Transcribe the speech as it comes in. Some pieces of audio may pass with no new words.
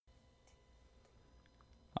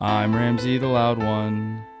I'm Ramsey the loud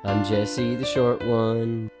one. I'm Jesse the short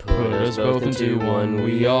one. Put us both into one,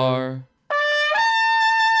 we are.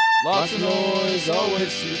 Lots of noise,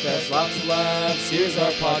 always too fast, lots of laughs. Here's our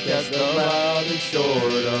podcast, the loud and short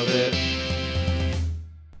of it.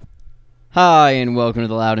 Hi, and welcome to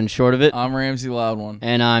the loud and short of it. I'm Ramsey the loud one.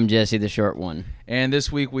 And I'm Jesse the short one. And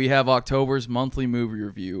this week we have October's monthly movie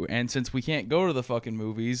review. And since we can't go to the fucking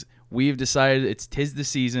movies, we've decided tis the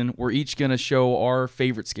season. We're each going to show our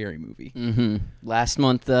favorite scary movie. Mm-hmm. Last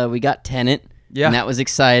month we got Tenet. Yeah. And that was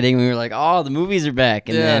exciting. We were like, oh, the movies are back.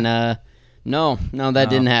 And then, no, that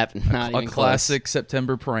didn't happen. Not even classic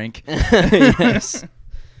September prank. Yes.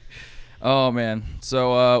 Oh, man.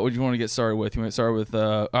 So what do you want to get started with? You want to start with,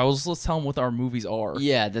 let's tell them what our movies are.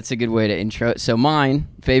 Yeah, that's a good way to intro it. So mine,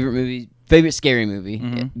 favorite scary movie,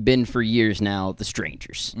 been for years now, The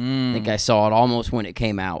Strangers. I think I saw it almost when it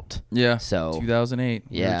came out. Yeah, so 2008.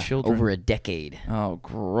 Yeah, over a decade. Oh,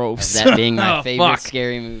 gross. Of that being my favorite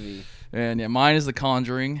scary movie. And yeah, mine is The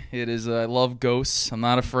Conjuring. It is, I love ghosts. I'm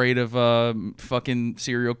not afraid of fucking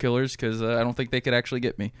serial killers because I don't think they could actually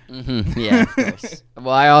get me. Mm-hmm. Yeah, of course.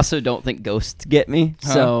 Well, I also don't think ghosts get me,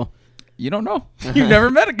 so... You don't know. You've never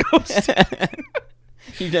met a ghost.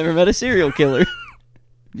 You've never met a serial killer.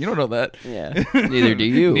 You don't know that. Yeah, neither do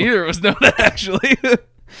you. Neither of us know that, actually.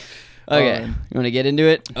 Okay, you want to get into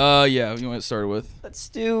it? Yeah, you want to start with? Let's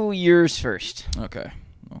do yours first. Okay.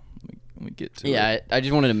 Well, let me get to it. Yeah, I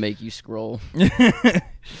just wanted to make you scroll.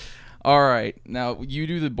 All right. Now, you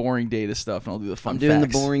do the boring data stuff, and I'll do the fun facts. I'm doing the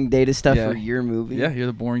boring data stuff for your movie. Yeah, you're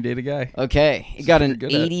the boring data guy. Okay. It got an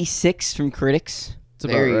 86 from critics. That's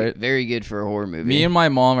about right. Very good for a horror movie. Me and my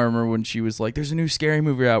mom, I remember when she was like, there's a new scary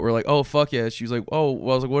movie out. We're like, oh, fuck yeah. She was like, oh,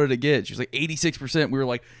 well, I was like, what did it get? She was like, 86%. We were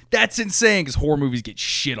like, that's insane because horror movies get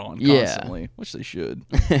shit on constantly, which they should.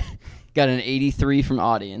 Got an 83 from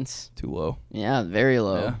audience. Too low. Yeah, very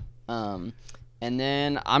low. Yeah. And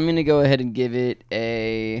then I'm going to go ahead and give it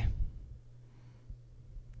a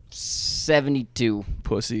 72.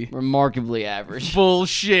 Pussy. Remarkably average.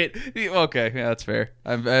 Bullshit. Okay, yeah, that's fair.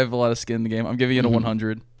 I have a lot of skin in the game. I'm giving it a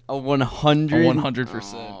 100. A 100? A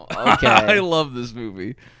 100%. Oh, okay. I love this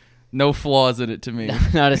movie. No flaws in it to me.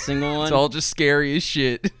 Not a single one? It's all just scary as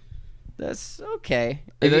shit. That's okay.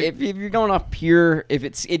 If you're going off pure,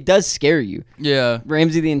 it does scare you. Yeah.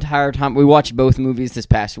 Ramsey, the entire time, we watched both movies this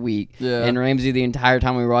past week. Yeah. And Ramsey, the entire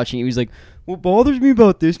time we were watching it, he was like, what bothers me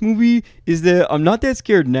about this movie is that I'm not that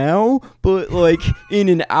scared now, but like in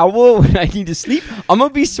an hour when I need to sleep, I'm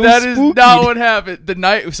gonna be so That spooky. is not what happened. The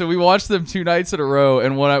night, so we watched them 2 nights in a row,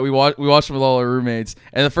 and one night we watched them with all our roommates.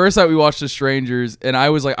 And the first night we watched The Strangers, and I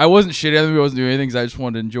was like, I wasn't shitting at them, I wasn't doing anything, because I just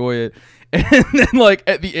wanted to enjoy it. And then like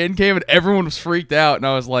at the end came, and everyone was freaked out, and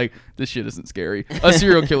I was like, this shit isn't scary. A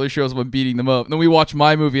serial killer shows up and beating them up. And then we watched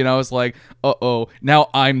my movie, and I was like, uh-oh, now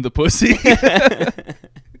I'm the pussy.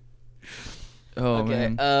 Oh,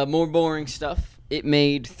 okay. man. More boring stuff. It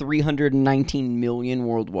made $319 million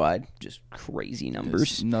worldwide. Just crazy numbers.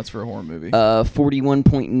 It's nuts for a horror movie.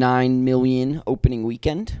 $41.9 million opening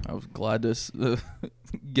weekend. I was glad to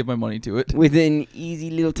give my money to it. With an easy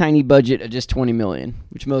little tiny budget of just $20 million,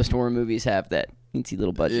 which most horror movies have that easy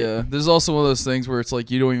little budget. Yeah, this is also one of those things where it's like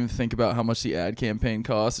you don't even think about how much the ad campaign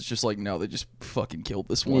costs. It's just like, no, they just fucking killed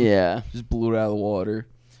this one. Yeah. Just blew it out of the water.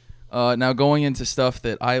 Now going into stuff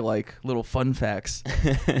that I like, little fun facts.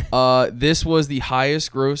 This was the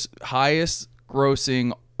highest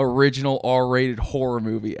grossing original R-rated horror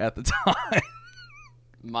movie at the time.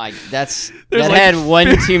 Mike, that had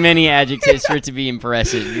one too many adjectives for it to be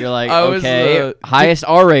impressive. You're like, highest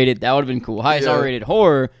R-rated, that would have been cool. Highest R-rated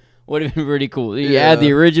horror would have been pretty cool. You add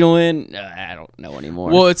the original in, I don't know anymore.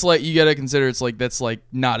 Well, it's like you got to consider that's like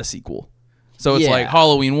not a sequel. So it's like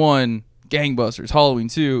Halloween 1, gangbusters. Halloween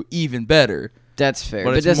 2, even better. That's fair.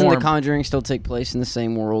 But doesn't The Conjuring still take place in the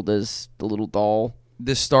same world as the little doll?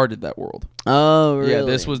 This started that world. Oh, really? Yeah,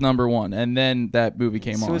 this was number 1, and then that movie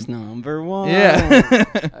came on. This was number 1. Yeah.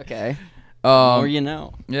 Okay. More you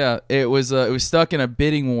know. Yeah, it was stuck in a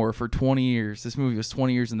bidding war for 20 years. This movie was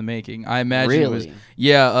 20 years in the making. I imagine it was.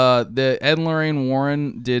 Yeah, the Ed and Lorraine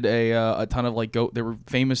Warren did a ton of like they were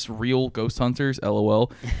famous real ghost hunters,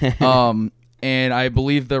 LOL. And I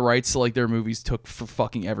believe the rights to like their movies took for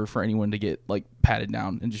fucking ever for anyone to get like patted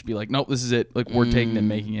down and just be like, nope, this is it. Like we're taking it and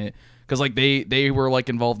making it. Because like they were like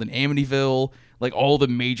involved in Amityville, like all the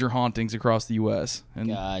major hauntings across the U.S. And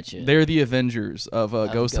gotcha. They're the Avengers of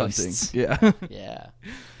ghost hunting. Yeah. Yeah.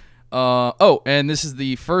 And this is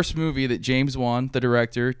the first movie that James Wan, the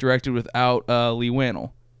director, directed without Lee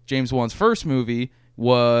Wannell. James Wan's first movie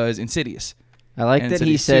was Insidious. I like that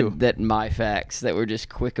he said that my facts that were just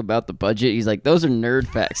quick about the budget. He's like, those are nerd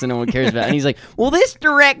facts that no one cares about. And he's like, well, this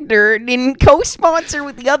director didn't co-sponsor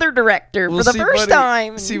with the other director for the first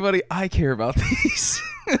time. See, buddy, I care about these.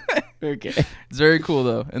 Okay. It's very cool,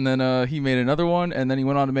 though. And then he made another one, and then he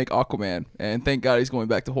went on to make Aquaman. And thank God he's going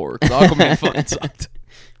back to horror, because Aquaman fucking sucked.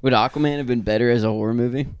 Would Aquaman have been better as a horror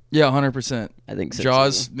movie? Yeah, 100%. I think so.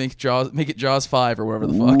 Jaws, too. make it Jaws 5 or whatever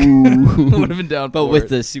the fuck. Would have been down but for with it.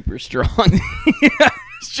 the super strong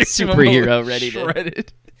superhero ready to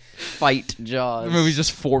fight Jaws. The movie's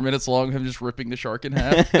just 4 minutes long, him just ripping the shark in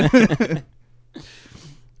half.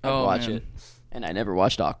 I'll watch it. And I never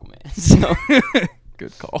watched Aquaman, so.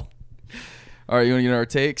 Good call. All right, you want to get our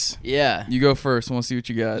takes? Yeah. You go first. I want to see what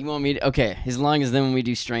you got. You want me to? Okay, as long as then when we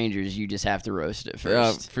do strangers, you just have to roast it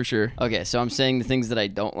first. Yeah, for sure. Okay, so I'm saying the things that I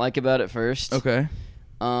don't like about it first. Okay.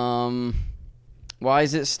 Why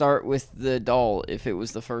does it start with the doll if it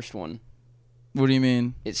was the first one? What do you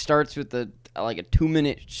mean? It starts with a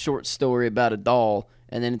 2-minute short story about a doll,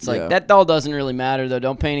 and then it's like, that doll doesn't really matter, though.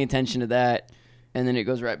 Don't pay any attention to that. And then it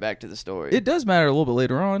goes right back to the story. It does matter a little bit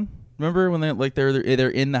later on. Remember when they're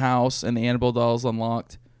in the house and the Annabelle doll's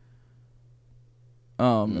unlocked?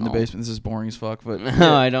 In the basement. This is boring as fuck, but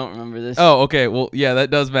no, I don't remember this. Oh, okay. Well, yeah, that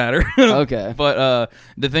does matter. Okay. But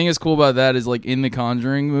the thing is cool about that is like in the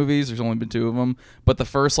Conjuring movies, there's only been 2 of them, but the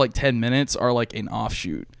first 10 minutes are like an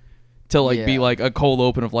offshoot to be like a cold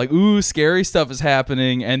open of like, ooh, scary stuff is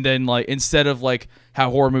happening, and then instead of how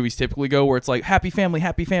horror movies typically go, where it's like happy family,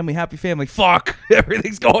 fuck,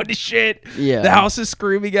 everything's going to shit. Yeah. The house is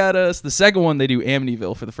screaming at us. The second one, they do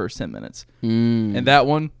Amityville for the first 10 minutes. And that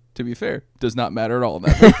one, to be fair, does not matter at all in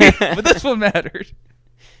that movie. But this one mattered.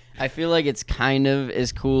 I feel like it's kind of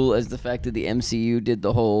as cool as the fact that the MCU did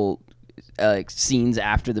the whole scenes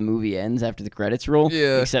after the movie ends, after the credits roll.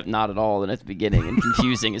 Yeah. Except not at all, and at the beginning, and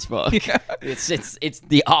confusing as fuck. Yeah. It's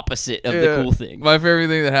the opposite of the cool thing. My favorite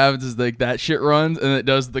thing that happens is that shit runs, and it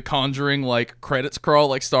does the Conjuring credits crawl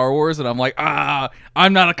like Star Wars, and I'm like,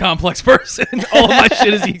 I'm not a complex person. All of my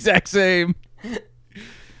shit is the exact same.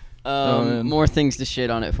 More things to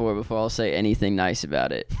shit on it for before I'll say anything nice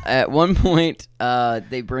about it. At one point,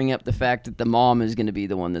 they bring up the fact that the mom is going to be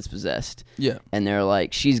the one that's possessed. Yeah. And they're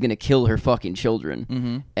like, she's going to kill her fucking children.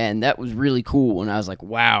 Mm-hmm. And that was really cool. And I was like,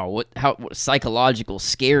 wow, what psychological,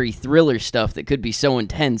 scary thriller stuff that could be so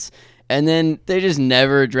intense. And then they just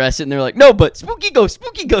never address it. And they're like, no, but spooky ghost,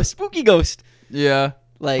 spooky ghost, spooky ghost. Yeah.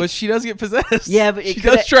 But she does get possessed. Yeah, but she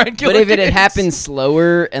does try and kill her But if it kids. had happened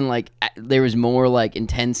slower and there was more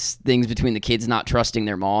intense things between the kids not trusting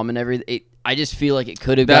their mom and everything, I just feel like it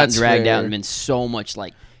could have gotten dragged out and been so much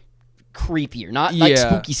creepier. Not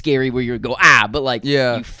spooky scary where you go but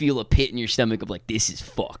you feel a pit in your stomach of this is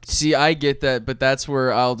fucked. See, I get that, but that's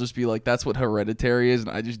where I'll just be like, that's what Hereditary is,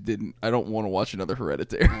 and I don't want to watch another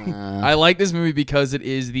Hereditary. I like this movie because it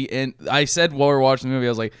is the end. I said while we were watching the movie, I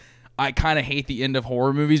was like, I kind of hate the end of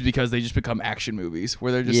horror movies because they just become action movies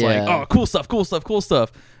where they're just oh, cool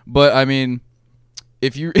stuff. But I mean,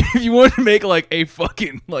 if you wanted to make a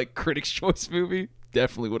fucking Critics' Choice movie,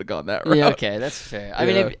 definitely would have gone that route. Yeah, okay, that's fair. I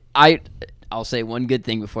mean, I'll say one good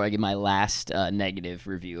thing before I give my last negative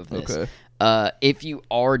review of this. Okay. If you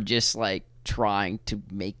are just trying to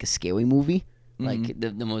make a scary movie,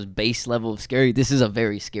 the most base level of scary, this is a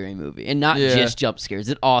very scary movie. And not just jump scares.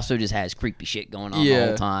 It also just has creepy shit going on the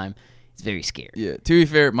whole time. It's very scary. Yeah. To be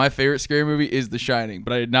fair, my favorite scary movie is The Shining,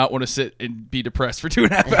 but I did not want to sit and be depressed for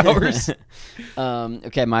 2.5 hours.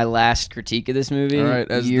 Okay, my last critique of this movie. All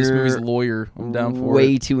right, as this movie's lawyer, I'm down for it.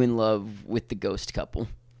 Way too in love with the ghost couple.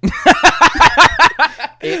 Fuck!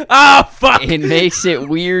 It makes it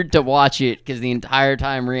weird to watch it because the entire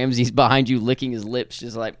time Ramsey's behind you licking his lips,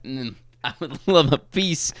 just I would love a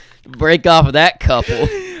piece to break off of that couple.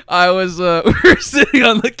 I was, we were sitting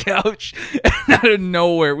on the couch, and out of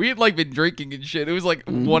nowhere, we had been drinking and shit. It was 1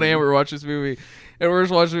 a.m. we were watching this movie, and we were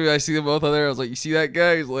just watching the movie. I see them both on there. I was like, "You see that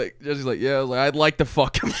guy?" Jesse's like, "Yeah." I was like, "I'd like to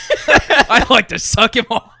fuck him. I'd like to suck him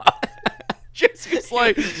off." Jesse's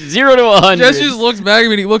 0 to 100. Jesse just looks back at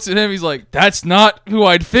me and he looks at him. He's like, "That's not who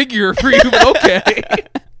I'd figure for you, but okay."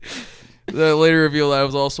 That later revealed I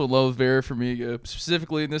was also in love with Vera Farmiga,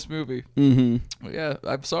 specifically in this movie. Mm-hmm. Well, yeah,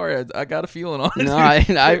 I'm sorry. I got a feeling on it. No,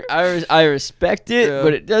 I respect it,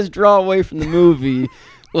 but it does draw away from the movie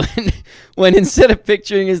when instead of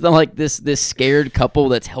picturing as this scared couple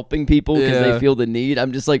that's helping people because they feel the need,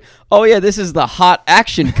 I'm just like, oh yeah, this is the hot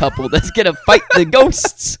action couple that's gonna fight the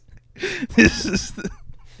ghosts. This is.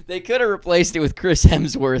 They could have replaced it with Chris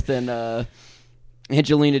Hemsworth and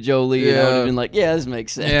Angelina Jolie, and I would have been like, yeah, this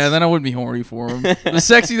makes sense. Yeah, then I wouldn't be horny for them. The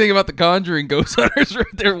sexy thing about the Conjuring ghost hunters,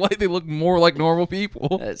 they look more like normal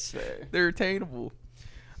people. That's fair. They're attainable.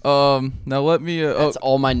 Now let me. That's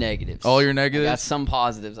all my negatives. All your negatives. I got some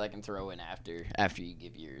positives I can throw in after you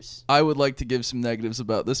give yours. I would like to give some negatives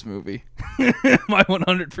about this movie. My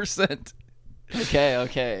 100%.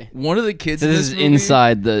 Okay. One of the kids. So in this is movie,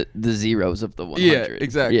 inside the zeros of the 100. Yeah,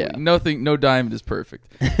 exactly. Yeah. No diamond is perfect.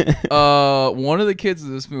 One of the kids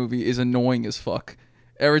in this movie is annoying as fuck.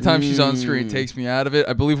 Every time she's on screen, it takes me out of it.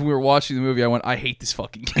 I believe when we were watching the movie, I went, I hate this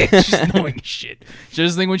fucking kid. She's annoying as shit.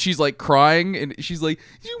 Just think when she's like crying and she's like,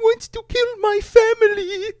 "She wants to kill my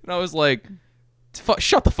family," and I was like,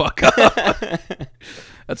 "Shut the fuck up."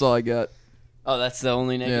 That's all I got. Oh, that's the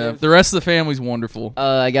only negative? Yeah, the rest of the family's wonderful.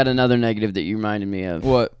 I got another negative that you reminded me of.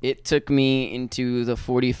 What? It took me into the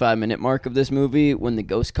 45-minute mark of this movie when the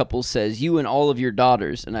ghost couple says, "You and all of your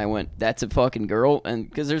daughters," and I went, "That's a fucking girl," and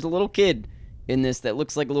because there's a little kid in this that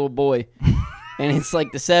looks like a little boy, and it's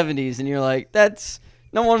like the 70s, and you're like,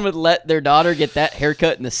 no one would let their daughter get that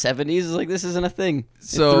haircut in the 70s. It's like, this isn't a thing.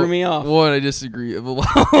 So, it threw me off. One, I disagree.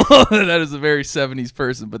 That is a very 70s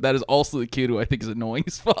person, but that is also the kid who I think is annoying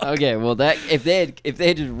as fuck. Okay, well, that if they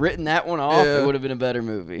had just written that one off, it would have been a better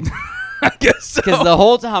movie. I guess so. Because the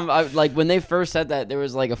whole time, when they first said that, there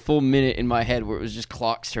was like a full minute in my head where it was just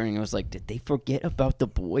clocks turning. I was like, did they forget about the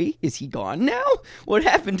boy? Is he gone now? What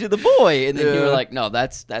happened to the boy? And then you were like, no,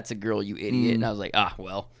 that's a girl, you idiot. And I was like,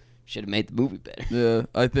 well, should have made the movie better. Yeah,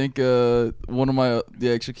 I think one of my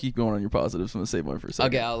actually keep going on your positives. I'm gonna save one for a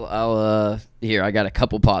second. Okay, I'll here. I got a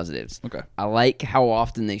couple positives. Okay, I like how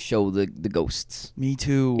often they show the ghosts. Me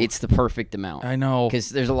too. It's the perfect amount. I know,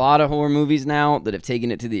 because there's a lot of horror movies now that have taken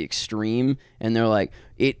it to the extreme, and they're like,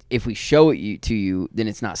 if we show it to you, then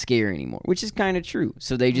it's not scary anymore, which is kind of true.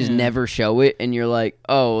 So they just never show it, and you're like,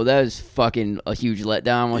 oh, that was fucking a huge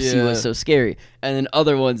letdown. Let's see what's so scary. And then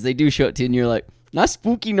other ones they do show it to you, and you're like, not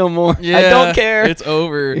spooky no more. Yeah, I don't care. It's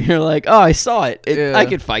over. You're like, oh, I saw it. I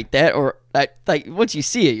could fight that. Or like once you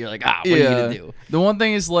see it, you're like, what are you gonna do? The one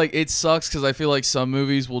thing is like it sucks because I feel like some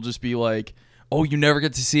movies will just be like, oh, you never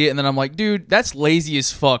get to see it, and then I'm like, dude, that's lazy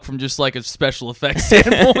as fuck from just like a special effects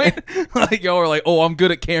standpoint. Like y'all are like, oh, I'm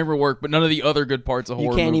good at camera work, but none of the other good parts of horror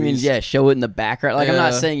movies. You can't even show it in the background. Like I'm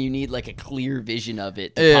not saying you need like a clear vision of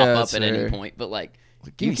it to pop up at any point, but like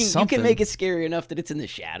you can make it scary enough that it's in the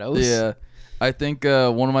shadows. Yeah. I think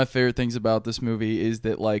one of my favorite things about this movie is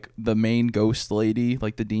that like the main ghost lady,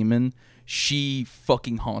 like the demon, she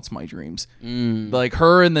fucking haunts my dreams. Like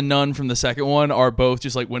her and the nun from the second one are both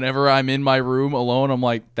just like whenever I'm in my room alone, I'm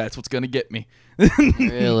like, that's what's gonna get me.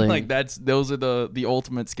 Really? Like those are the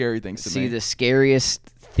ultimate scary things to me. See, the scariest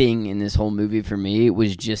thing in this whole movie for me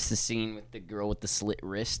was just the scene with the girl with the slit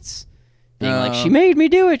wrists. Being like, she made me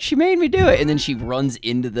do it, and then she runs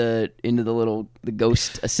into the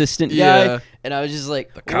ghost assistant guy, and I was just like,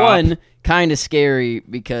 one, kind of scary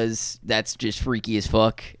because that's just freaky as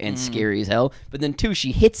fuck and scary as hell, but then two,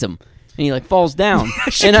 she hits him and he like falls down.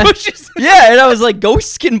 She pushes him. Yeah, and I was like,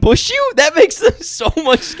 ghosts can push you? That makes them so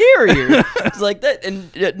much scarier. It's like that,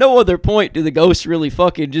 and at no other point do the ghosts really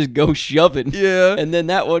fucking just go shoving. Yeah, and then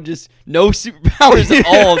that one just no superpowers at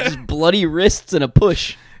all, just bloody wrists and a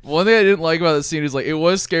push. One thing I didn't like about the scene is like it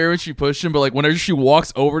was scary when she pushed him, but like whenever she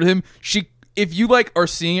walks over to him, if you like are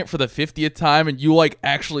seeing it for the 50th time and you like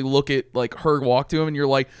actually look at like her walk to him and you're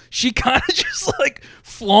like, she kind of just like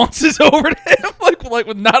flounces over to him like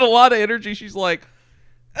with not a lot of energy. She's like,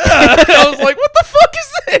 I was like, what the fuck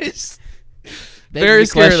is this? Very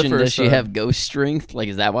scary. Question, does she have ghost strength? Like,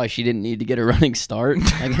 is that why she didn't need to get a running start?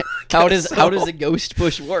 Like, how does a ghost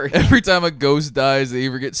push work? Every time a ghost dies, they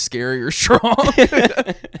either get scary or strong.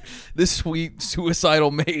 This sweet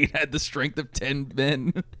suicidal maid had the strength of 10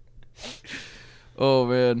 men. Oh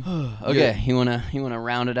man. Okay, you wanna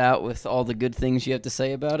round it out with all the good things you have to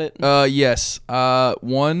say about it? Yes.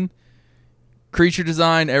 One. Creature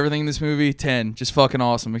design, everything in this movie, 10. Just fucking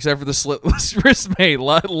awesome. Except for the slitless wrist made.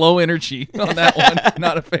 Low energy on that one.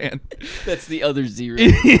 Not a fan. That's the other 0.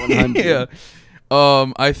 100. Yeah.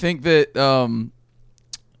 I think that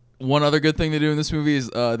one other good thing they do in this movie is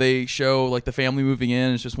they show like the family moving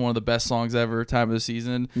in. It's just one of the best songs ever, time of the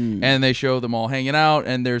season. And they show them all hanging out,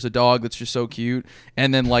 and there's a dog that's just so cute.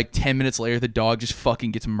 And then like 10 minutes later, the dog just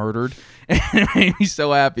fucking gets murdered. And it made me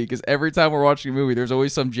so happy because every time we're watching a movie, there's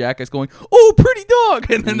always some jackass going, "Oh, pretty dog,"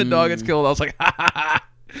 and then the dog gets killed. I was like, ha ha ha.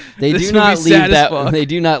 They do not leave that. They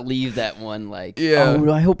do not leave that one like. Yeah.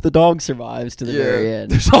 Oh, I hope the dog survives to the very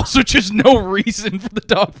end. There's also just no reason for the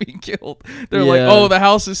dog being killed. They're like, oh, the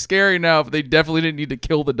house is scary now, but they definitely didn't need to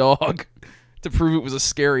kill the dog. to prove it was a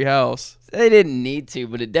scary house. They didn't need to,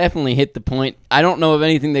 but it definitely hit the point. I don't know of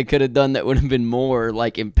anything they could have done that would have been more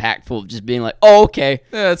like impactful. Just being like, "Oh, okay,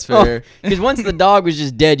 yeah, that's fair." Because once the dog was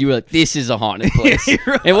just dead, you were like, "This is a haunted place."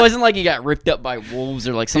 Right. It wasn't like he got ripped up by wolves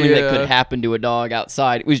or like something that could happen to a dog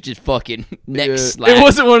outside. It was just fucking neck slap. It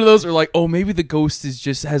wasn't one of those where like, "Oh, maybe the ghost is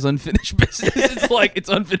just has unfinished business." It's like it's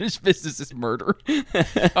unfinished business is murder. all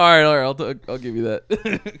right, I'll give you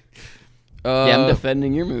that. Yeah, I'm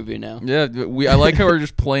defending your movie now. Yeah, I like how we're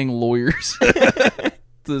just playing lawyers to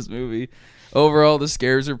this movie. Overall, the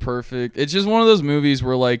scares are perfect. It's just one of those movies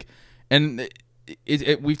where like, and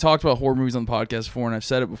we've talked about horror movies on the podcast before, and I've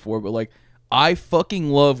said it before, but like, I fucking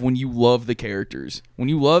love when you love the characters. When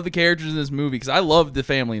you love the characters in this movie, because I love the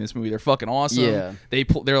family in this movie. They're fucking awesome. Yeah.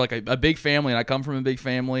 They're like a big family, and I come from a big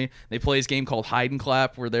family. They play this game called Hide and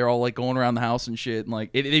Clap, where they're all like going around the house and shit, and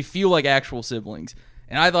like they feel like actual siblings.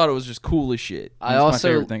 And I thought it was just cool as shit. I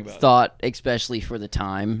also thought, especially for the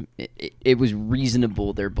time, it was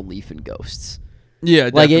reasonable, their belief in ghosts. Yeah,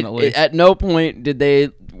 definitely. Like at no point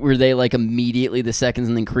were they like immediately the seconds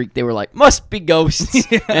in the creek they were like, must be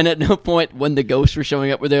ghosts. Yeah. And at no point when the ghosts were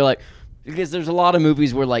showing up were they like, because there's a lot of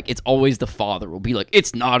movies where like it's always the father will be like,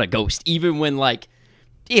 it's not a ghost, even when like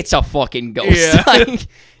it's a fucking ghost. Yeah. Like,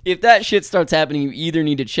 if that shit starts happening, you either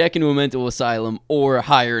need to check into a mental asylum or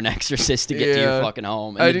hire an exorcist to get to your fucking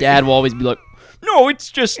home. And the dad will always be like, no, it's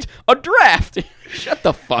just a draft. Shut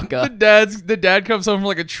the fuck up. The dad comes home from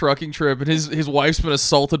like a trucking trip, and his wife's been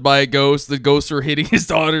assaulted by a ghost. The ghosts are hitting his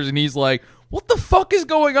daughters, and he's like, what the fuck is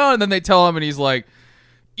going on? And then they tell him, and he's like,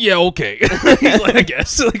 yeah, okay. He's like, I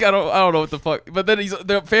guess. Like, I don't know what the fuck. But then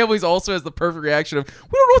the family's also has the perfect reaction of,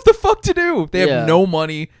 we don't know what the fuck to do. They have no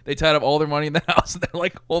money. They tied up all their money in the house. And they're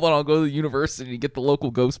like, hold on, I'll go to the university and get the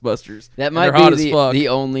local Ghostbusters. That might be the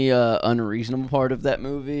only unreasonable part of that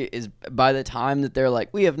movie is by the time that they're like,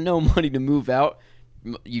 we have no money to move out,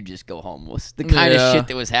 you just go homeless. The kind of shit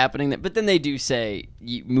that was happening. But then they do say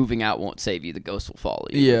moving out won't save you. The ghosts will follow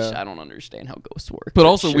you. Which I don't understand how ghosts work. But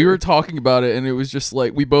also, we were talking about it, and it was just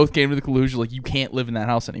like, we both came to the conclusion, like, you can't live in that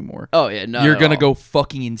house anymore. Oh, yeah, no. You're going to go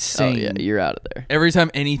fucking insane. Oh, yeah, you're out of there. Every time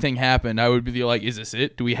anything happened, I would be like, is this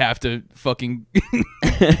it? Do we have to fucking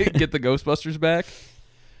get the Ghostbusters back?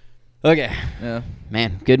 Okay. Yeah.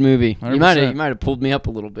 Man, good movie. 100%. You might have pulled me up a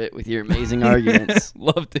little bit with your amazing arguments.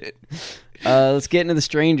 Loved it. Let's get into The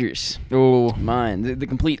Strangers. Oh, mine. The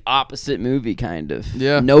complete opposite movie, kind of.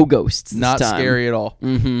 Yeah. No ghosts this Not time. Scary at all.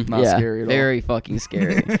 Mm-hmm. Not scary at all. Very fucking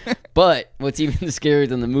scary. But what's even scarier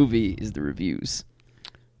than the movie is the reviews.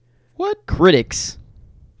 What? Critics,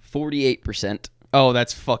 48%. Oh,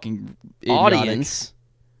 that's fucking idiotic. Audience,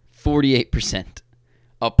 48%.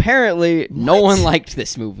 Apparently, no one liked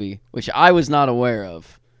this movie, which I was not aware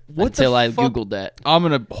of until I Googled that. I'm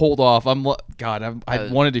going to hold off. I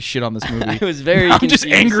wanted to shit on this movie. I was very I'm just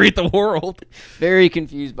angry at the world. Very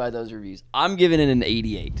confused by those reviews. I'm giving it an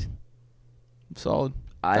 88. Solid.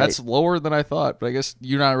 That's lower than I thought, but I guess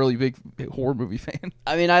you're not a really big horror movie fan.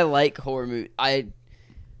 I mean, I like horror movies.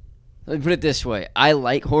 Let me put it this way. I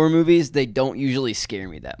like horror movies. They don't usually scare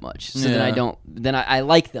me that much. So then I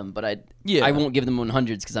like them, but I won't give them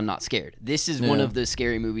 100s because I'm not scared. This is one of the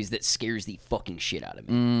scary movies that scares the fucking shit out of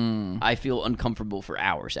me. I feel uncomfortable for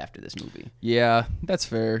hours after this movie. Yeah, that's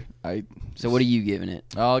fair. So what are you giving it?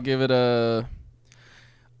 I'll give it a...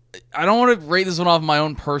 I don't want to rate this one off my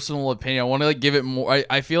own personal opinion. I want to give it more...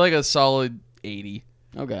 I feel like a solid 80.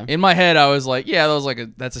 Okay. In my head, I was like, yeah,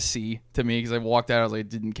 that's a C to me because I walked out, I was like,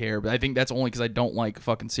 didn't care. But I think that's only because I don't like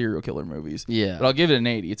fucking serial killer movies. Yeah. But I'll give it an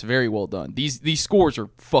 80. It's very well done. These scores are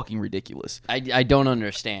fucking ridiculous. I don't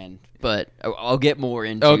understand, but I'll get more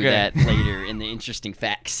into that later in the interesting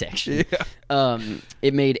facts section. Yeah.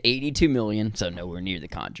 It made $82 million, so nowhere near The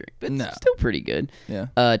Conjuring, but still pretty good. Yeah.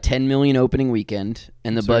 $10 million opening weekend,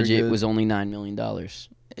 and the budget was only $9 million.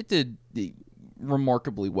 It did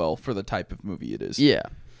remarkably well for the type of movie it is. Yeah.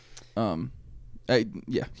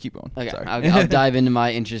 Keep going. Okay, Sorry. I'll dive into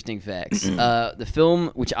my interesting facts. The film,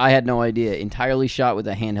 which I had no idea, entirely shot with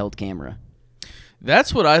a handheld camera.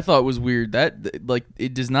 That's what I thought was weird. That like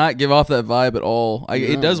it does not give off that vibe at all.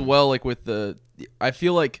 It does well like with the. I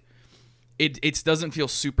feel like it doesn't feel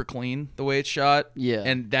super clean the way it's shot. Yeah,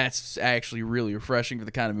 and that's actually really refreshing for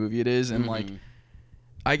the kind of movie it is. And like,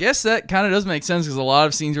 I guess that kind of does make sense because a lot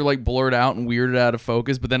of scenes are like blurred out and weirded out of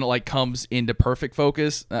focus, but then it like comes into perfect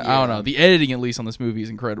focus. I don't know. The editing, at least on this movie, is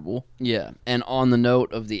incredible. Yeah, and on the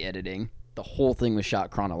note of the editing, the whole thing was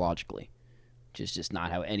shot chronologically, which is just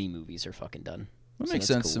not how any movies are fucking done. That makes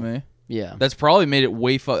sense to me. Yeah. That's probably made it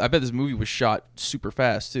way I bet this movie was shot super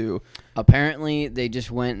fast, too. Apparently, they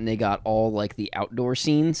just went and they got all, like, the outdoor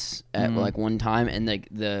scenes at, like, one time, and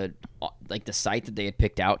the like the site that they had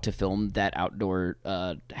picked out to film that outdoor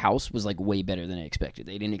house was like way better than I expected.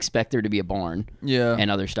 They didn't expect there to be a barn and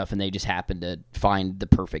other stuff, and they just happened to find the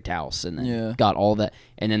perfect house and then got all that.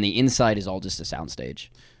 And then the inside is all just a soundstage.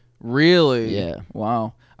 Really? Yeah.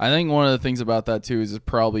 Wow. I think one of the things about that too is it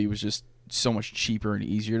probably was just so much cheaper and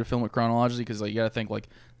easier to film it chronologically, because like you gotta think like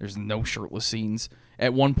there's no shirtless scenes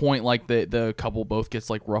at one point, like the couple both gets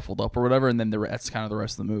like ruffled up or whatever, and then that's kind of the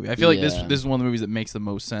rest of the movie. I feel like this is one of the movies that makes the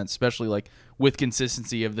most sense, especially like with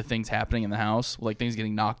consistency of the things happening in the house, like things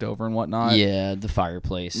getting knocked over and whatnot. Yeah, the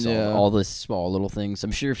fireplace, all the small little things.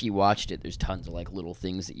 I'm sure if you watched it, there's tons of like little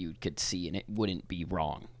things that you could see and it wouldn't be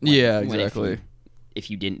wrong. Like, exactly. If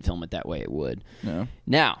you didn't film it that way, it would. Yeah.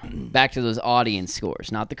 Now, back to those audience scores.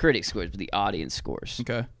 Not the critic scores, but the audience scores.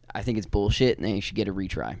 Okay. I think it's bullshit, and they should get a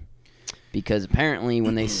retry. Because apparently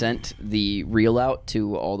when they sent the reel out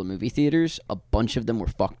to all the movie theaters, a bunch of them were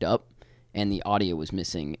fucked up, and the audio was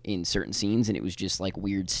missing in certain scenes, and it was just like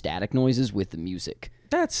weird static noises with the music.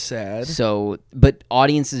 That's sad. So, but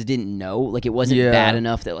audiences didn't know. Like, it wasn't bad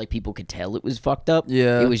enough that, like, people could tell it was fucked up.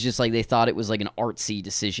 Yeah. It was just, like, they thought it was, like, an artsy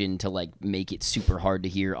decision to, like, make it super hard to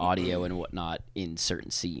hear audio and whatnot in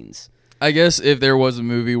certain scenes. I guess if there was a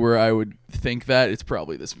movie where I would think that, it's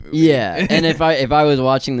probably this movie. Yeah, and if I was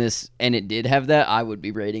watching this and it did have that, I would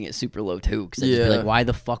be rating it super low, too. Because I'd just be like, why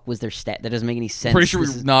the fuck was there stat? That doesn't make any sense. Pretty sure we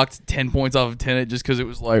knocked 10 points off of Tenet just because it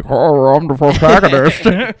was like, oh, I'm the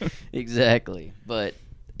protagonist. Exactly. But...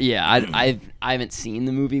 yeah, I haven't seen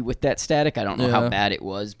the movie with that static. I don't know how bad it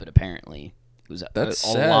was, but apparently it was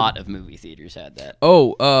a lot of movie theaters had that.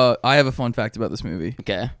 Oh, I have a fun fact about this movie.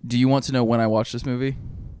 Okay. Do you want to know when I watched this movie?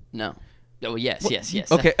 No. Oh, yes.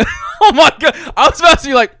 Okay. Oh, my God. I was about to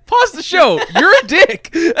be like, pause the show. You're a dick.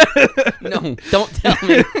 No, don't tell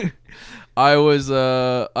me.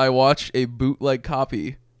 I watched a bootleg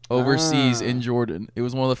copy overseas in Jordan. It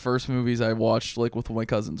was one of the first movies I watched like with my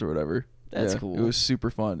cousins or whatever. That's cool. It was super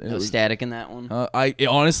fun. No static in that one?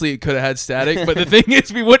 Honestly, it could have had static, but the thing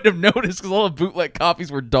is, we wouldn't have noticed because all the bootleg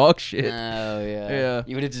copies were dog shit. Oh, yeah.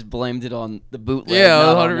 You would have just blamed it on the bootleg. Yeah,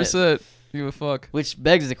 100%. Give a fuck. Which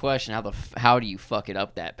begs the question, how do you fuck it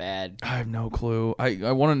up that bad? I have no clue.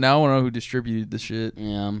 I want to know who distributed the shit.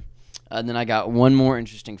 Yeah. And then I got one more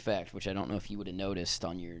interesting fact, which I don't know if you would have noticed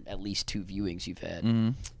on your at least 2 viewings you've had.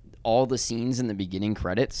 Mm-hmm. All the scenes in the beginning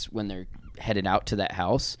credits when they're headed out to that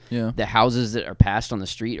house, the houses that are passed on the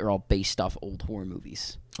street are all based off old horror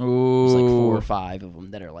movies. Ooh. There's like 4 or 5 of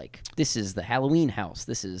them that are like, this is the Halloween house,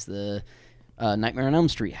 this is the Nightmare on Elm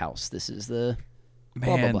Street house, this is the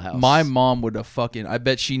blah, blah, blah house. My mom would have I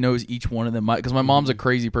bet she knows each one of them, because my mom's a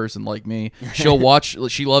crazy person like me. She'll watch,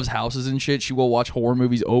 she loves houses and shit. She will watch horror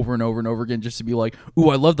movies over and over and over again just to be like, ooh,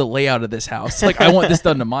 I love the layout of this house. Like, I want this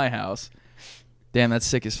done to my house. Damn, that's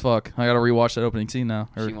sick as fuck. I gotta rewatch that opening scene now.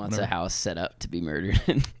 She wants a house set up to be murdered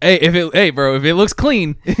in. Hey, bro, if it looks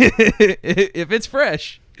clean, if it's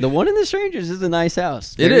fresh. The one in The Strangers is a nice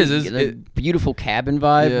house. It is. It's a beautiful cabin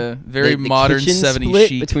vibe. Yeah, very modern 70s split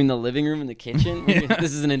chic. Between the living room and the kitchen.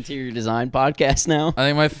 This is an interior design podcast now. I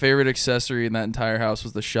think my favorite accessory in that entire house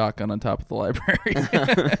was the shotgun on top of the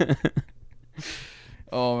library.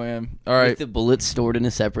 Oh, man. All right. With the bullets stored in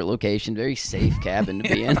a separate location. Very safe cabin to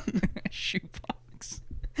be in. Shoebox.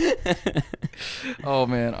 Oh,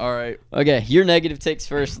 man. All right. Okay, your negative takes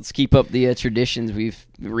first. Let's keep up the traditions we've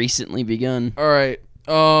recently begun. All right.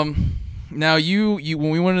 Now you when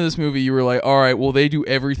we went into this movie, you were like, all right, well, they do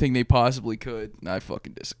everything they possibly could. I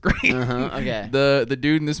fucking disagree. Okay. The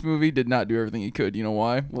dude in this movie did not do everything he could. You know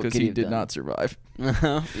why? Because he did not survive.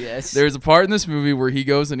 Yes. There's a part in this movie where he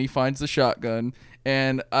goes and he finds the shotgun.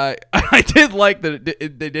 And I did like that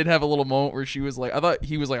they did have a little moment where she was like,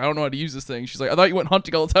 he was like, I don't know how to use this thing. She's like, I thought you went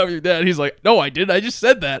hunting all the time with your dad. He's like, no, I didn't. I just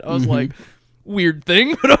said that. I was like, weird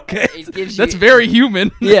thing, but okay. That's very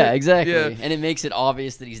human. Yeah, exactly. Yeah. And it makes it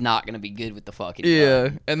obvious that he's not going to be good with the fucking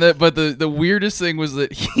gun. And but the weirdest thing was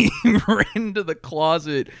that he ran into the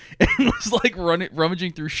closet and was like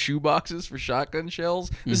rummaging through shoe boxes for shotgun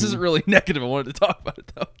shells. This isn't really negative. I wanted to talk about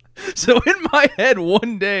it though. So in my head,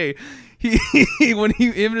 one day, when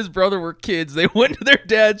him and his brother were kids, they went to their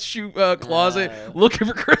dad's shoe closet looking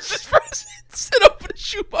for Christmas presents and opened a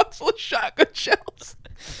shoebox full of shotgun shells.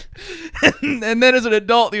 And then as an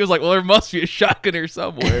adult, he was like, well, there must be a shotgun here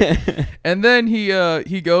somewhere. And then he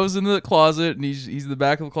goes into the closet, and he's in the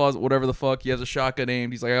back of the closet, whatever the fuck. He has a shotgun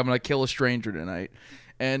aimed. He's like, I'm going to kill a stranger tonight.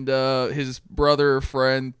 And his brother or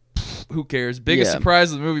friend, who cares? Biggest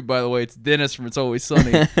surprise of the movie, by the way, it's Dennis from It's Always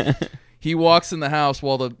Sunny. He walks in the house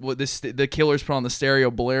while the killers put on the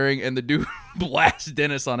stereo blaring, and the dude blasts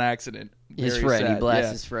Dennis on accident. his friend. Sad. He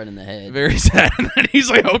blasts his friend in the head. Very sad. And then he's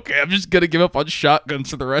like, okay, I'm just going to give up on shotguns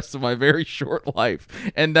for the rest of my very short life.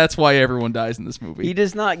 And that's why everyone dies in this movie. He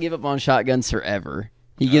does not give up on shotguns forever.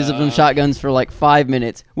 He gives up on shotguns for like 5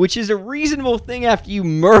 minutes, which is a reasonable thing after you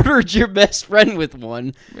murdered your best friend with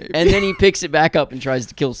one. Maybe. And then he picks it back up and tries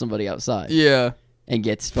to kill somebody outside. Yeah. And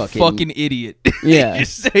gets fucking idiot. Yeah.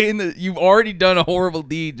 Just saying that you've already done a horrible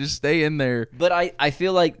deed. Just stay in there. But I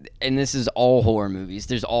feel like, and this is all horror movies,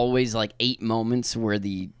 there's always like 8 moments where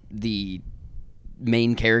the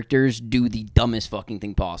main characters do the dumbest fucking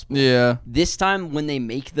thing possible. Yeah. This time, when they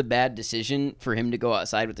make the bad decision for him to go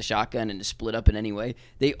outside with the shotgun and to split up in any way,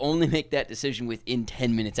 they only make that decision within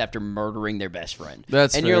 10 minutes after murdering their best friend.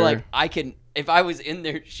 That's and fair. You're like, if I was in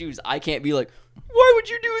their shoes, I can't be like, why would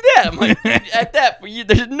you do that? I'm like, at that,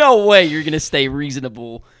 there's no way you're going to stay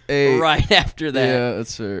reasonable right after that. Yeah,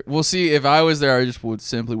 that's fair. Well, see, if I was there, I just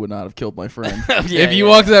simply would not have killed my friend. If you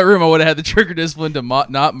walked in that room, I would have had the trigger discipline to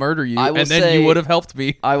not murder you, and then you would have helped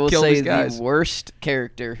me I will kill say these guys. The worst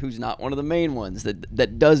character, who's not one of the main ones,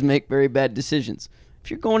 that does make very bad decisions.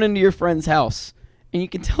 If you're going into your friend's house, and you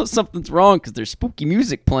can tell something's wrong because there's spooky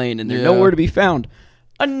music playing and they're nowhere to be found,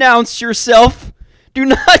 announce yourself. Do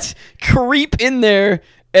not creep in there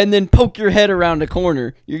and then poke your head around a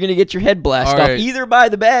corner. You're going to get your head blasted off either by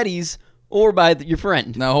the baddies or by your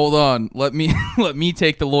friend. Now hold on. Let me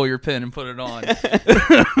take the lawyer pen and put it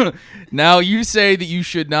on. Now you say that you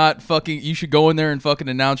should go in there and fucking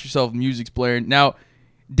announce yourself, music's blaring. Now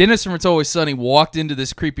Dennis from It's Always Sunny walked into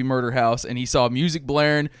this creepy murder house and he saw music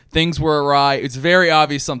blaring. Things were awry. It's very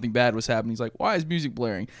obvious something bad was happening. He's like, why is music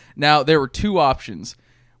blaring? Now there were 2 options.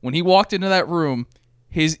 When he walked into that room,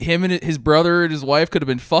 him and his brother and his wife could have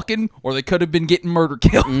been fucking, or they could have been getting murder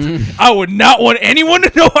killed. I would not want anyone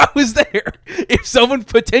to know I was there. If someone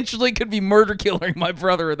potentially could be murder killing my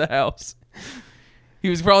brother in the house, he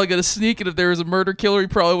was probably going to sneak, and if there was a murder killer, he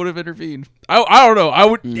probably would have intervened. I don't know. I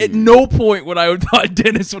would at no point would I have thought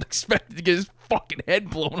Dennis would expect to get his fucking head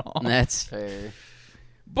blown off. That's fair.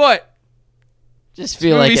 But just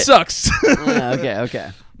feel like it sucks.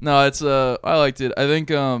 Okay. No, it's I liked it. I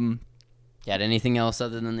think Got anything else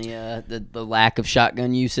other than the lack of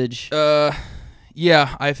shotgun usage?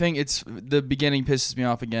 Yeah, I think it's the beginning pisses me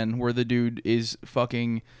off again, where the dude is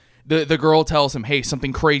fucking the girl tells him, "Hey,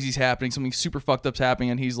 something crazy's happening, something super fucked up's happening,"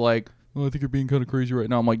 and he's like, "Oh, I think you're being kind of crazy right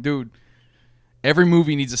now." I'm like, dude, every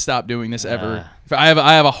movie needs to stop doing this ever. If I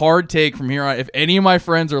have a hard take from here on. If any of my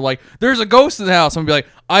friends are like, "There's a ghost in the house," I'm gonna be like,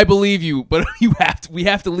 "I believe you, but we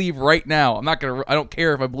have to leave right now." I don't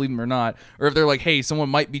care if I believe them or not. Or if they're like, "Hey, someone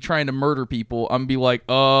might be trying to murder people," I'm gonna be like,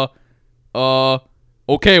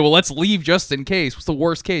 okay, well, let's leave just in case. What's the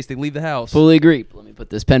worst case? They leave the house. Fully agree. Let me put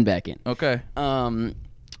this pen back in. Okay.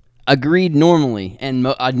 Agreed normally, and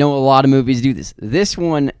I know a lot of movies do this.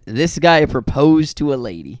 This guy proposed to a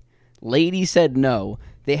lady. Lady said no.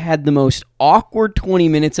 They had the most awkward 20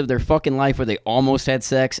 minutes of their fucking life where they almost had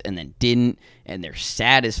sex and then didn't, and they're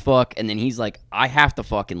sad as fuck, and then he's like, I have to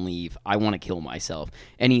fucking leave. I want to kill myself.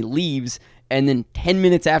 And he leaves, and then 10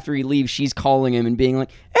 minutes after he leaves, she's calling him and being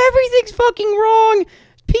like, everything's fucking wrong.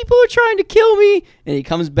 People are trying to kill me. And he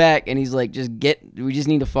comes back, and he's like, we just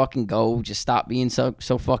need to fucking go. Just stop being so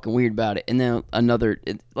fucking weird about it. And then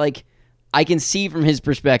I can see from his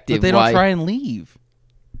perspective but they don't try and leave.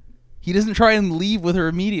 He doesn't try and leave with her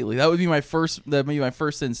immediately. That would be my first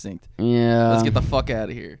instinct. Yeah. Let's get the fuck out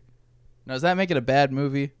of here. Now, does that make it a bad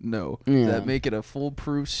movie? No. Yeah. Does that make it a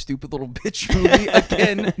foolproof, stupid little bitch movie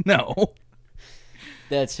again? No.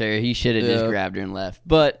 That's fair. He should have just grabbed her and left.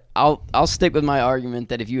 But I'll stick with my argument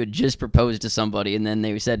that if you had just proposed to somebody and then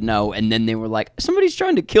they said no, and then they were like, somebody's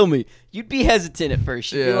trying to kill me, you'd be hesitant at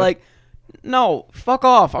first. You'd be like, no, fuck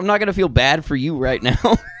off. I'm not going to feel bad for you right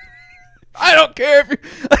now. I don't care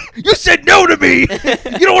if you said no to me. You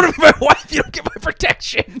don't want to be my wife. You don't get my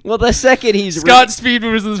protection. Well, the second he's Scott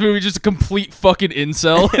Speedman was in this movie just a complete fucking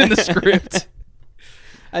incel in the script.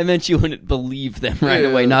 I meant you wouldn't believe them right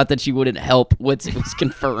away, not that you wouldn't help once it was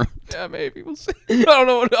confirmed. Yeah, maybe we'll see. I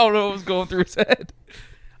don't know what was going through his head.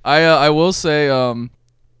 I will say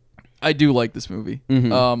I do like this movie.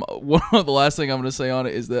 Mm-hmm. One of the last thing I'm going to say on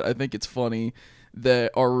it is that I think it's funny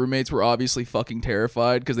that our roommates were obviously fucking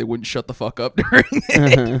terrified because they wouldn't shut the fuck up during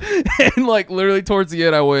it. And like literally towards the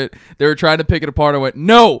end, they were trying to pick it apart. I went,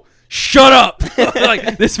 no, shut up.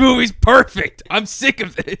 Like, this movie's perfect. I'm sick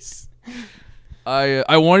of this.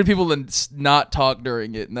 I wanted people to not talk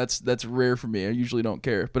during it, and that's rare for me. I usually don't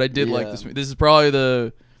care, but I did like this movie. This is probably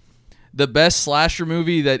the best slasher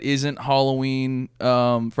movie that isn't Halloween,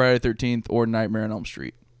 Friday the 13th, or Nightmare on Elm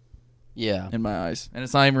Street. Yeah. In my eyes. And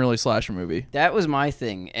it's not even really a slasher movie. That was my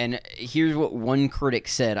thing. And here's what one critic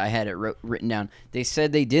said. I had it written down. They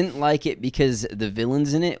said they didn't like it because the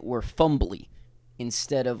villains in it were fumbly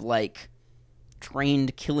instead of, like,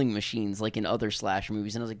 trained killing machines like in other slasher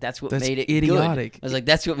movies. And I was like, that's made it idiotic. Good. I was like,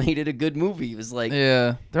 that's what made it a good movie. It was like...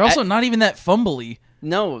 Yeah. They're also not even that fumbly.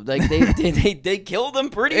 No. Like, they killed them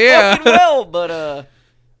pretty fucking well. But,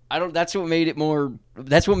 that's what made it more...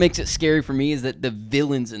 That's what makes it scary for me is that the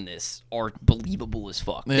villains in this are believable as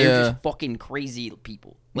fuck. Yeah. They're just fucking crazy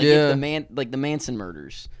people. Like the Manson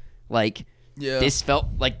murders. Like this felt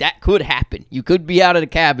like that could happen. You could be out of the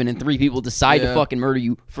cabin and 3 people decide to fucking murder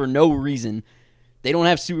you for no reason. They don't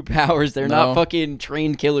have superpowers. They're not fucking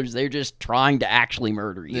trained killers. They're just trying to actually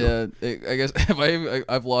murder you. Yeah, I guess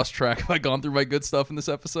I've lost track. Have I gone through my good stuff in this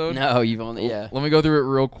episode? No, you've only Let me go through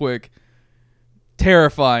it real quick.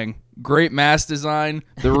 Terrifying. Great mask design.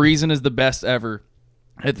 The reason is the best ever.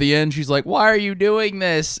 At the end, she's like, "Why are you doing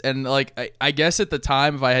this?" And like, I guess at the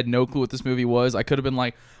time, if I had no clue what this movie was, I could have been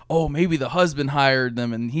like, "Oh, maybe the husband hired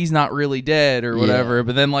them and he's not really dead or whatever." Yeah.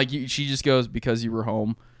 But then like, she just goes, "Because you were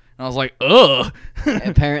home." And I was like, "Ugh."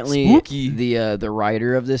 Apparently, spooky. The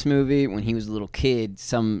writer of this movie, when he was a little kid,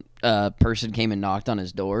 some person came and knocked on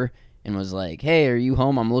his door. And was like, "Hey, are you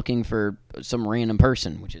home? I'm looking for some random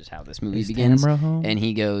person," which is how this movie begins. Home? And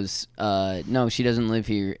he goes, "No, she doesn't live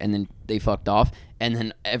here." And then they fucked off. And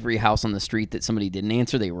then every house on the street that somebody didn't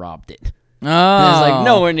answer, they robbed it. Oh. And it was like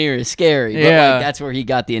nowhere near as scary. But like, that's where he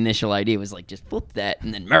got the initial idea. Was like, just flip that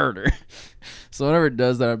and then murder. So whenever it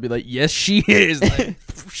does that, I'd be like, "Yes, she is." Like,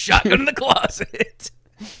 shotgun in the closet.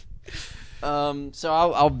 So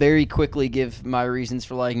I'll very quickly give my reasons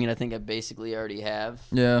for liking it. I think I basically already have.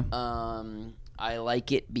 Yeah. I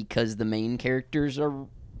like it because the main characters are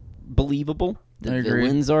believable. The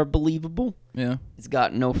villains are believable. Yeah. It's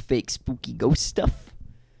got no fake spooky ghost stuff.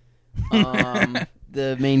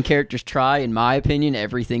 The main characters try, in my opinion,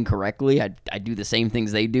 everything correctly. I do the same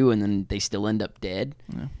things they do, and then they still end up dead.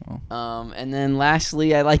 Yeah, well. And then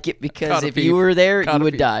lastly, I like it because if you were there, you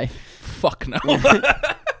would die. Fuck no.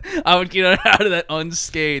 I would get out of that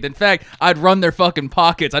unscathed. In fact, I'd run their fucking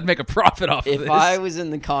pockets. I'd make a profit off of this. If I was in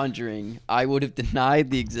The Conjuring, I would have denied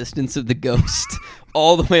the existence of the ghost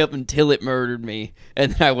all the way up until it murdered me,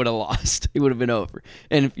 and then I would have lost. It would have been over.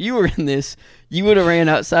 And if you were in this, you would have ran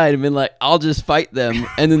outside and been like, "I'll just fight them,"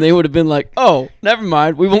 and then they would have been like, "Oh, never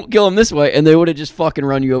mind, we won't kill them this way," and they would have just fucking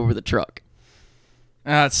run you over with a truck.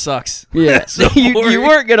 That sucks. Yeah, so you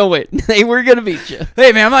weren't going to win. They were going to beat you.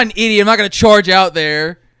 Hey, man, I'm not an idiot. I'm not going to charge out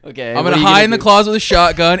there. Okay. I'm going to hide in the closet with a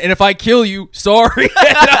shotgun, and if I kill you, sorry.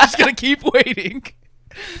 I'm just going to keep waiting.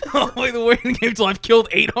 I'm like the waiting game until I've killed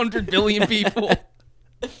 800 billion people.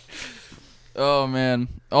 Oh, man.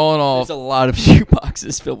 All in all. There's a lot of shoe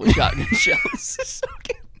boxes filled with shotgun shells.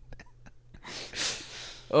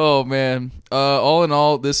 Oh, man. All in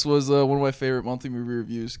all, this was one of my favorite monthly movie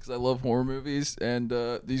reviews because I love horror movies, and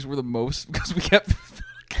these were the most because we kept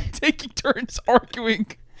taking turns arguing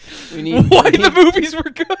why the movies were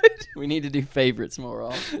good. We need to do favorites more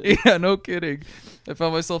often. Yeah, no kidding. I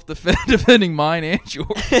found myself defending mine and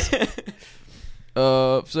yours.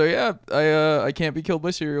 So yeah, I can't be killed by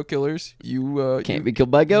serial killers. You can't be killed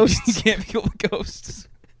by ghosts. You can't be killed by ghosts.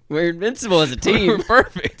 We're invincible as a team. We're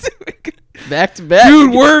perfect. Back to back.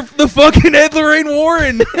 Dude, we're the fucking Ed Lorraine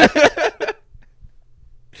Warren.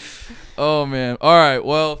 Oh, man. All right.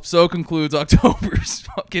 Well, so concludes October's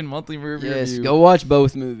fucking monthly movie review. Yes, go watch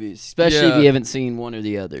both movies, especially if you haven't seen one or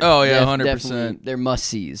the other. Oh, yeah, 100%. They're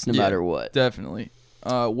must-sees no matter what. Definitely.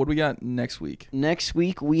 What do we got next week? Next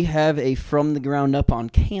week, we have a From the Ground Up on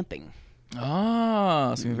camping.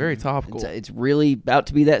 Ah, it's going to be very topical. It's really about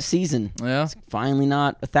to be that season. Yeah. It's finally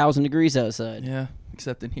not 1,000 degrees outside. Yeah,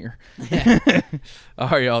 except in here. Yeah. All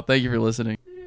right, y'all. Thank you for listening.